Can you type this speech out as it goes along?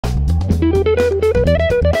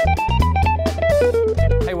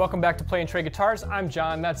welcome back to Play and Trade Guitars. I'm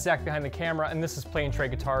John, that's Zach behind the camera, and this is Play and Trade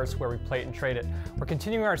Guitars, where we play it and trade it. We're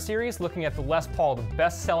continuing our series looking at the Les Paul, the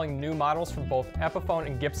best-selling new models from both Epiphone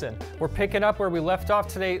and Gibson. We're picking up where we left off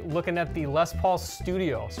today, looking at the Les Paul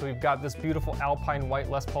Studio. So we've got this beautiful Alpine White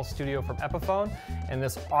Les Paul Studio from Epiphone, and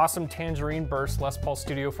this awesome Tangerine Burst Les Paul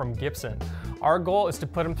Studio from Gibson. Our goal is to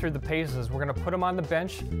put them through the paces. We're gonna put them on the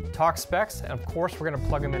bench, talk specs, and of course we're gonna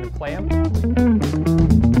plug them in and play them.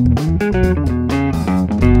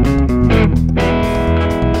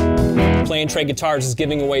 Play and Trade Guitars is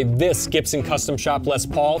giving away this Gibson Custom Shop Les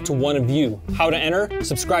Paul to one of you. How to enter?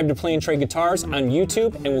 Subscribe to Play and Trade Guitars on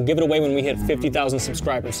YouTube, and we'll give it away when we hit 50,000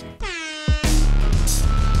 subscribers.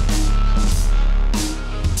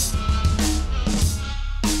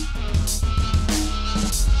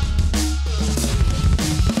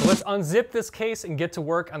 Let's unzip this case and get to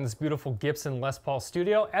work on this beautiful Gibson Les Paul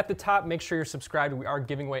Studio. At the top, make sure you're subscribed. We are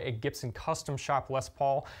giving away a Gibson Custom Shop Les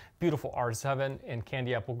Paul, beautiful R7 in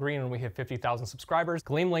candy apple green when we hit 50,000 subscribers.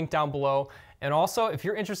 Gleam link down below. And also, if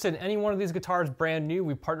you're interested in any one of these guitars brand new,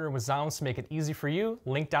 we partner with Zounds to make it easy for you.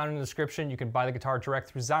 Link down in the description. You can buy the guitar direct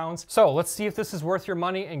through Zounds. So let's see if this is worth your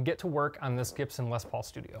money and get to work on this Gibson Les Paul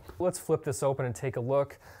Studio. Let's flip this open and take a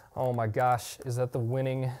look. Oh my gosh, is that the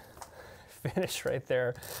winning finish right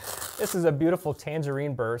there? This is a beautiful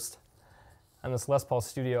Tangerine Burst on this Les Paul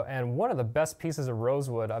Studio, and one of the best pieces of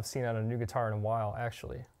rosewood I've seen on a new guitar in a while,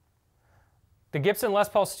 actually. The Gibson Les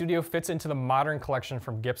Paul Studio fits into the Modern collection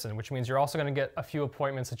from Gibson, which means you're also going to get a few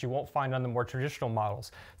appointments that you won't find on the more traditional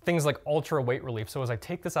models. Things like ultra weight relief. So as I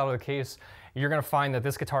take this out of the case, you're going to find that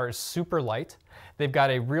this guitar is super light. They've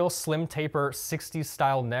got a real slim taper 60s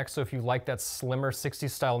style neck. So if you like that slimmer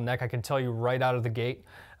 60s style neck, I can tell you right out of the gate,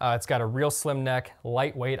 it's got a real slim neck,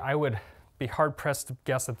 lightweight. I would be hard pressed to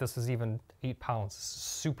guess that this is even 8 pounds. It's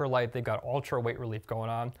super light. They've got ultra weight relief going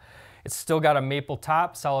on. It's still got a maple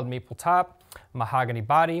top, solid maple top, mahogany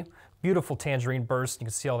body, beautiful Tangerine Burst. You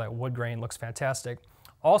can see all that wood grain, looks fantastic.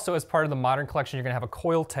 Also, as part of the Modern collection, you're gonna have a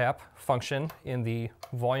coil tap function in the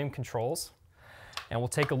volume controls. And we'll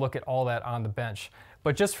take a look at all that on the bench.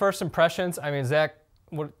 But just first impressions, I mean, Zach,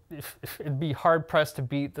 it'd be hard pressed to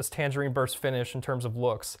beat this Tangerine Burst finish in terms of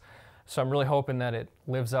looks. So I'm really hoping that it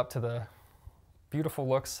lives up to the beautiful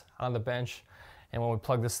looks on the bench and when we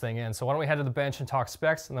plug this thing in. So why don't we head to the bench and talk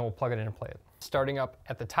specs, and then we'll plug it in and play it. Starting up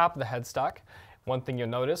at the top of the headstock, one thing you'll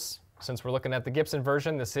notice, since we're looking at the Gibson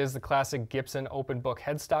version, this is the classic Gibson open book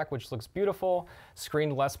headstock, which looks beautiful.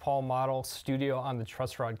 Screened Les Paul model Studio on the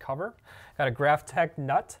truss rod cover. Got a Graphtec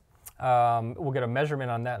nut. We'll get a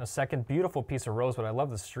measurement on that in a second. Beautiful piece of rosewood. I love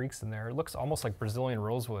the streaks in there. It looks almost like Brazilian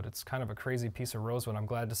rosewood. It's kind of a crazy piece of rosewood. I'm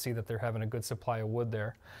glad to see that they're having a good supply of wood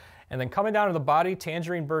there. And then coming down to the body,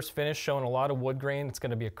 Tangerine Burst finish, showing a lot of wood grain. It's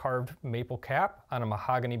going to be a carved maple cap on a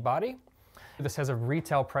mahogany body. This has a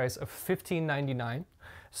retail price of $15.99.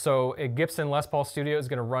 So a Gibson Les Paul Studio is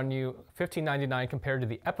going to run you $15.99 compared to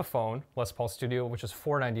the Epiphone Les Paul Studio, which is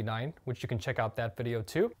 $4.99, which you can check out that video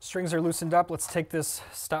too. Strings are loosened up. Let's take this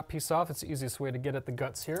stop piece off. It's the easiest way to get at the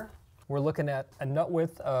guts here. We're looking at a nut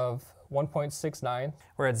width of 1.69.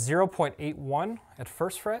 We're at 0.81 at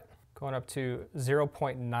first fret, going up to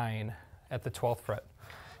 0.9 at the 12th fret.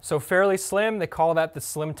 So fairly slim. They call that the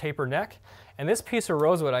slim taper neck. And this piece of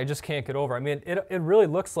rosewood I just can't get over. I mean, it really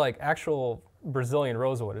looks like actual Brazilian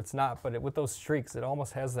rosewood. It's not, but with those streaks, it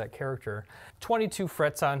almost has that character. 22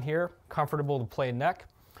 frets on here, comfortable to play neck.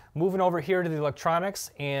 Moving over here to the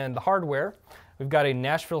electronics and the hardware, we've got a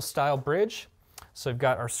Nashville style bridge. So we've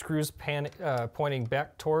got our screws pointing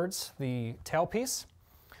back towards the tailpiece.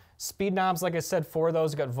 Speed knobs, like I said, 4 of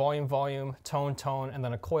those. We've got volume, volume, tone, tone, and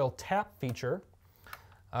then a coil tap feature,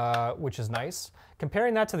 which is nice.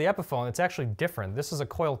 Comparing that to the Epiphone, it's actually different. This is a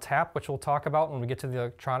coil tap, which we'll talk about when we get to the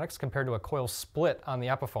electronics, compared to a coil split on the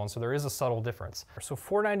Epiphone, so there is a subtle difference. So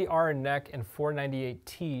 490R in neck and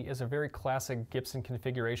 498T is a very classic Gibson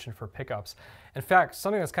configuration for pickups. In fact,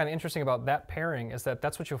 something that's kind of interesting about that pairing is that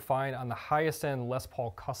that's what you'll find on the highest end Les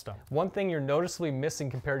Paul Custom. One thing you're noticeably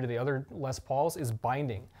missing compared to the other Les Pauls is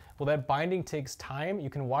binding. Well, that binding takes time.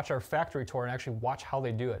 You can watch our factory tour and actually watch how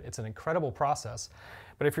they do it. It's an incredible process.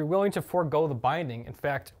 But if you're willing to forego the binding, in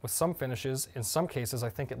fact, with some finishes, in some cases, I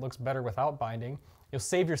think it looks better without binding, you'll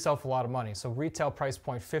save yourself a lot of money. So retail price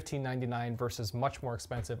point $15.99 versus much more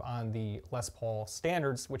expensive on the Les Paul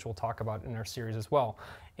standards, which we'll talk about in our series as well.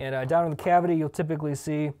 And down in the cavity, you'll typically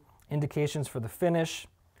see indications for the finish,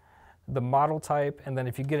 the model type, and then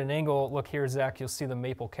if you get an angle, look here, Zach, you'll see the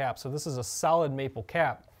maple cap. So this is a solid maple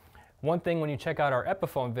cap. One thing when you check out our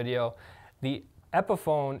Epiphone video, the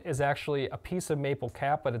Epiphone is actually a piece of maple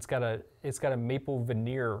cap, but it's got a maple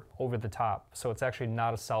veneer over the top. So it's actually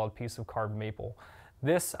not a solid piece of carved maple.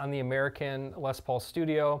 This on the American Les Paul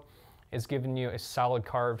Studio is giving you a solid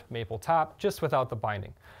carved maple top, just without the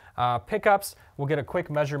binding. Pickups, we'll get a quick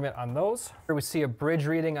measurement on those. Here we see a bridge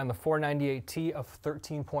reading on the 498T of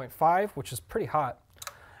 13.5, which is pretty hot.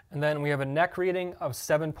 And then we have a neck reading of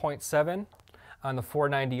 7.7 on the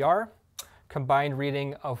 490R, combined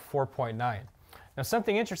reading of 4.9. Now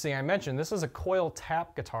something interesting I mentioned, this is a coil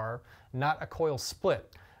tap guitar, not a coil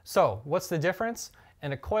split. So what's the difference?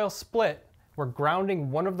 In a coil split, we're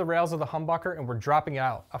grounding one of the rails of the humbucker and we're dropping it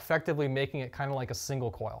out, effectively making it kind of like a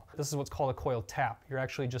single coil. This is what's called a coil tap. You're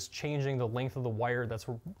actually just changing the length of the wire that's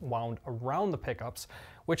wound around the pickups,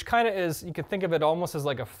 which kind of is, you can think of it almost as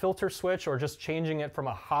like a filter switch, or just changing it from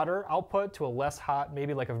a hotter output to a less hot,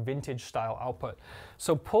 maybe like a vintage style output.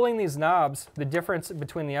 So pulling these knobs, the difference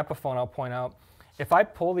between the Epiphone, I'll point out, if I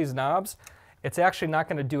pull these knobs, it's actually not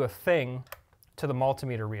going to do a thing to the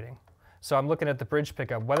multimeter reading. So I'm looking at the bridge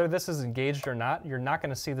pickup. Whether this is engaged or not, you're not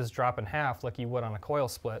going to see this drop in half like you would on a coil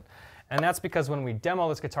split. And that's because when we demo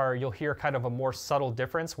this guitar, you'll hear kind of a more subtle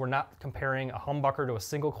difference. We're not comparing a humbucker to a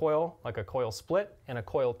single coil, like a coil split, and a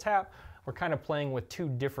coil tap. We're kind of playing with two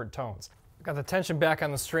different tones. Got the tension back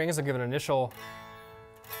on the strings. I'll give an initial.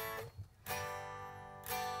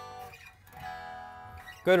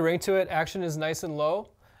 Good ring to it. Action is nice and low.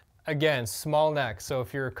 Again, small neck, so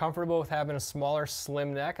if you're comfortable with having a smaller,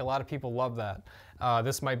 slim neck, a lot of people love that.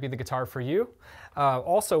 This might be the guitar for you.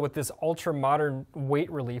 Also, with this ultra modern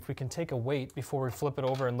weight relief, we can take a weight before we flip it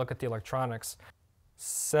over and look at the electronics.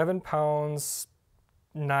 7 pounds,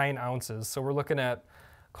 9 ounces. So we're looking at,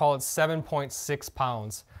 call it 7.6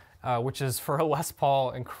 pounds, which is for a Les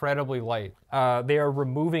Paul incredibly light. They are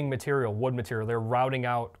removing material, wood material. They're routing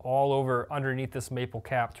out all over underneath this maple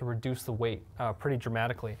cap to reduce the weight pretty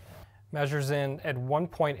dramatically. Measures in at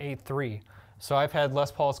 1.83. So I've had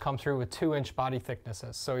Les Pauls come through with 2-inch body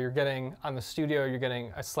thicknesses. So you're getting, on the Studio, you're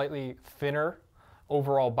getting a slightly thinner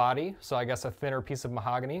overall body. So I guess a thinner piece of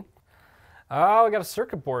mahogany. Oh, we got a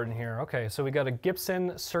circuit board in here. Okay, so we got a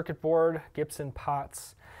Gibson circuit board, Gibson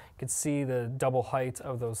pots. You can see the double height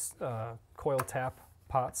of those coil tap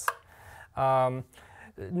pots.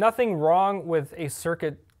 Nothing wrong with a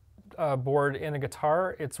circuit board in a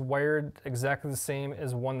guitar. It's wired exactly the same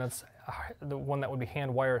as one that's the one that would be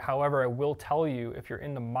hand wired. However, I will tell you, if you're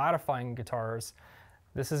into modifying guitars,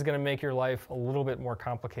 this is going to make your life a little bit more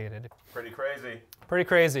complicated. Pretty crazy. Pretty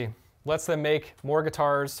crazy. Lets them make more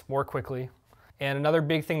guitars more quickly. And another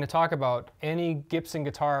big thing to talk about, any Gibson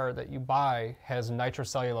guitar that you buy has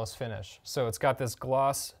nitrocellulose finish. So it's got this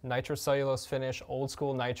gloss nitrocellulose finish, old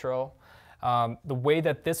school nitro. The way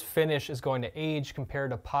that this finish is going to age compared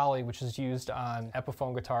to poly, which is used on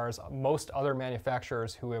Epiphone guitars, most other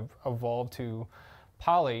manufacturers who have evolved to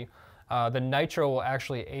poly, the nitro will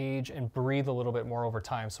actually age and breathe a little bit more over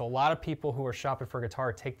time. So a lot of people who are shopping for a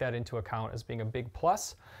guitar take that into account as being a big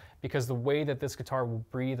plus, because the way that this guitar will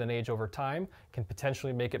breathe and age over time can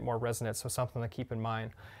potentially make it more resonant, so something to keep in mind.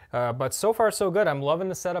 But so far so good. I'm loving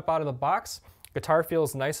the setup out of the box. Guitar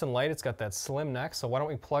feels nice and light. It's got that slim neck, so why don't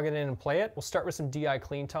we plug it in and play it? We'll start with some DI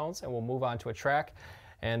clean tones and we'll move on to a track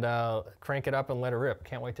and crank it up and let it rip.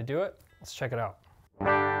 Can't wait to do it. Let's check it out.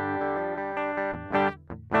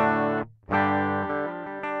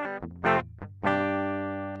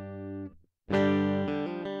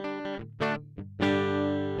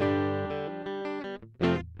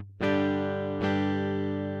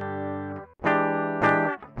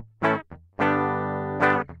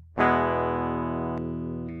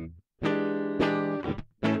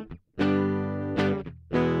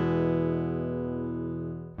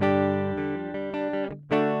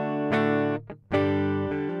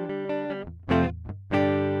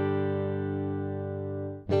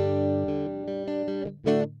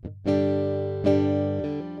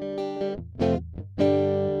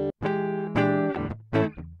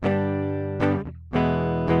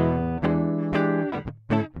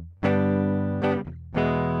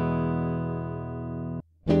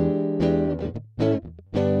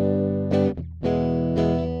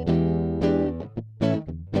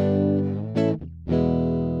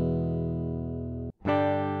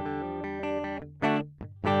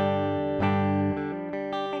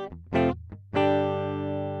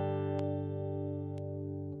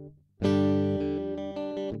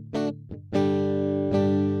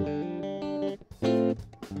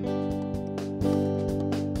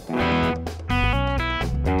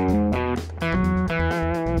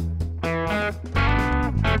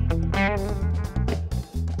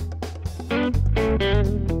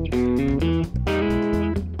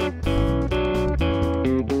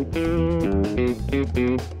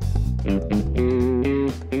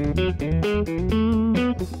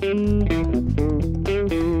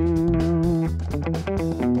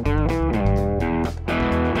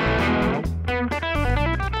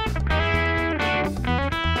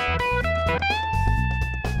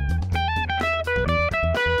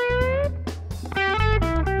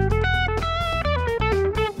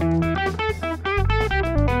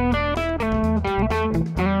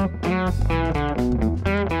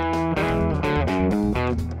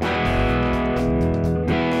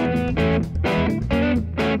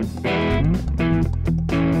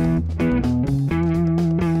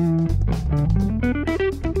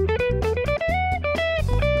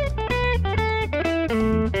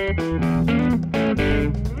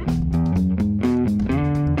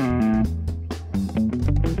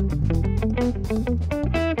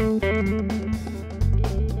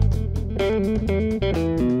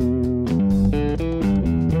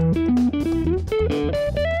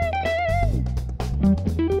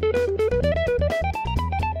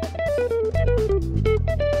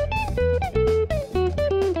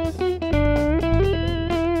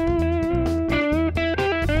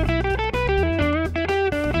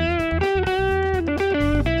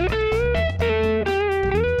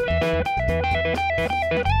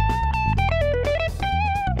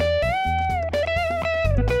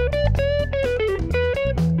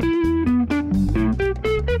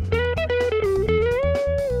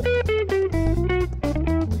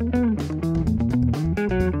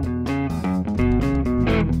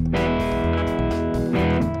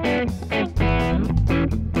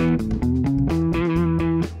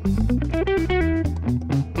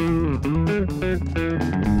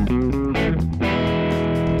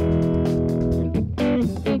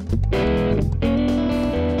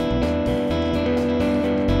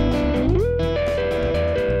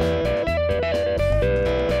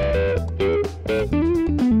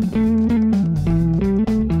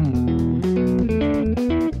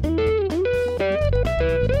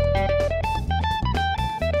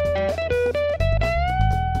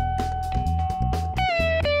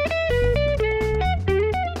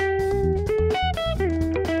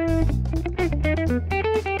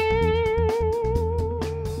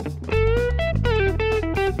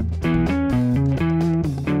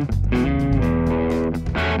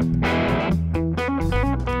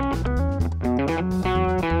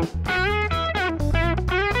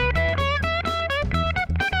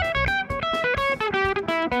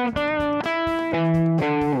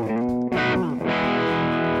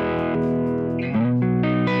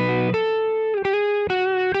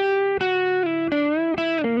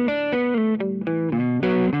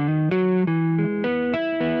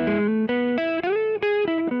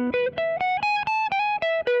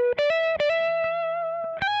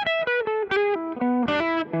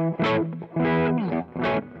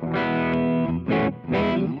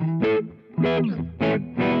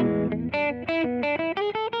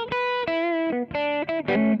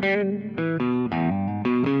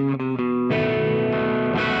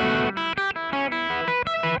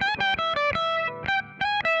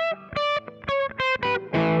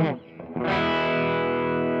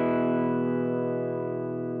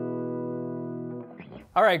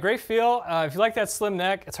 All right, great feel. If you like that slim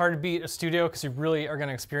neck, it's hard to beat a Studio because you really are going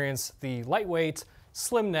to experience the lightweight,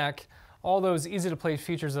 slim neck, all those easy to play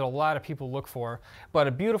features that a lot of people look for. But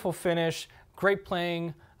a beautiful finish, great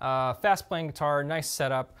playing, fast playing guitar, nice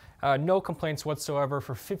setup, no complaints whatsoever.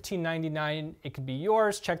 For $15.99, it could be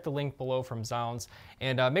yours. Check the link below from Zounds.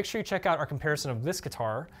 And make sure you check out our comparison of this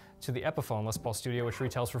guitar to the Epiphone Les Paul Studio, which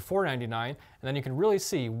retails for $4.99. And then you can really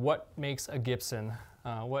see what makes a Gibson.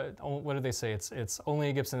 What do they say? It's only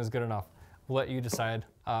a Gibson is good enough. We'll let you decide.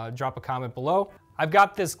 Drop a comment below. I've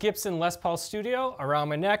got this Gibson Les Paul Studio around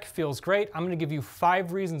my neck, feels great. I'm gonna give you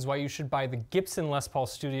 5 reasons why you should buy the Gibson Les Paul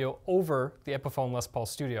Studio over the Epiphone Les Paul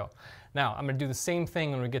Studio. Now, I'm gonna do the same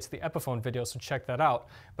thing when we get to the Epiphone video, so check that out.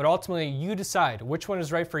 But ultimately, you decide which one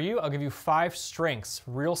is right for you. I'll give you 5 strengths,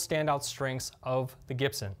 real standout strengths of the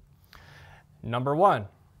Gibson. Number 1,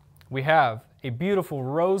 we have a beautiful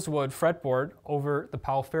rosewood fretboard over the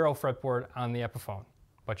Pal-Ferro fretboard on the Epiphone,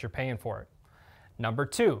 but you're paying for it. Number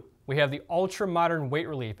 2, we have the ultra modern weight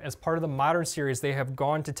relief. As part of the Modern series, they have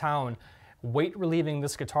gone to town weight relieving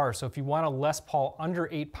this guitar. So if you want a Les Paul under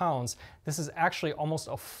 8 pounds, this is actually almost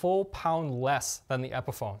a full pound less than the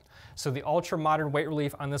Epiphone. So the ultra modern weight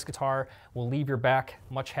relief on this guitar will leave your back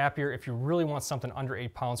much happier if you really want something under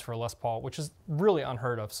 8 pounds for a Les Paul, which is really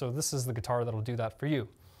unheard of. So this is the guitar that'll do that for you.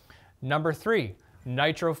 Number 3,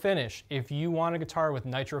 nitro finish. If you want a guitar with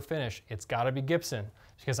nitro finish, it's gotta be Gibson,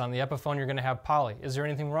 because on the Epiphone you're gonna have poly. Is there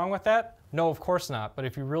anything wrong with that? No, of course not. But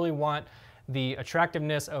if you really want the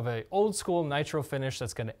attractiveness of an old school nitro finish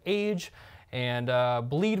that's gonna age and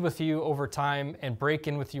bleed with you over time and break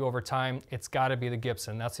in with you over time, it's gotta be the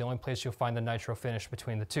Gibson. That's the only place you'll find the nitro finish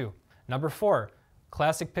between the two. Number 4,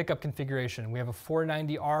 classic pickup configuration. We have a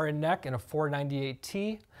 490R in neck and a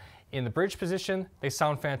 498T. In the bridge position, they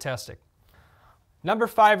sound fantastic. Number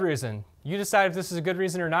 5 reason, you decide if this is a good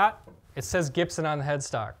reason or not. It says Gibson on the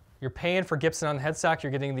headstock. You're paying for Gibson on the headstock.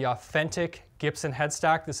 You're getting the authentic Gibson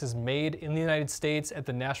headstock. This is made in the United States at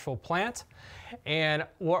the Nashville plant. And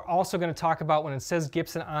we're also going to talk about when it says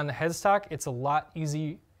Gibson on the headstock,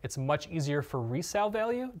 it's much easier for resale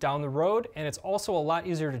value down the road, and it's also a lot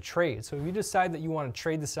easier to trade. So if you decide that you want to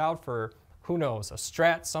trade this out for, who knows, a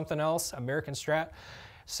Strat, something else, American Strat,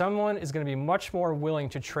 someone is going to be much more willing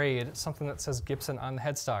to trade something that says Gibson on the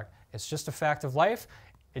headstock. It's just a fact of life.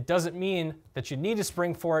 It doesn't mean that you need a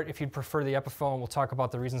spring for it if you'd prefer the Epiphone. We'll talk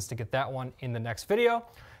about the reasons to get that one in the next video.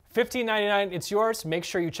 $15.99, it's yours. Make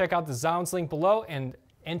sure you check out the Zounds link below and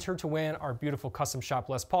enter to win our beautiful custom shop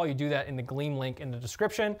Les Paul. You do that in the Gleam link in the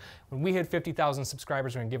description. When we hit 50,000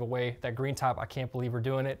 subscribers, we're gonna give away that green top. I can't believe we're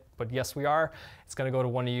doing it, but yes, we are. It's gonna go to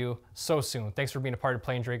one of you so soon. Thanks for being a part of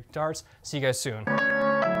Playing Drake Guitars. See you guys soon.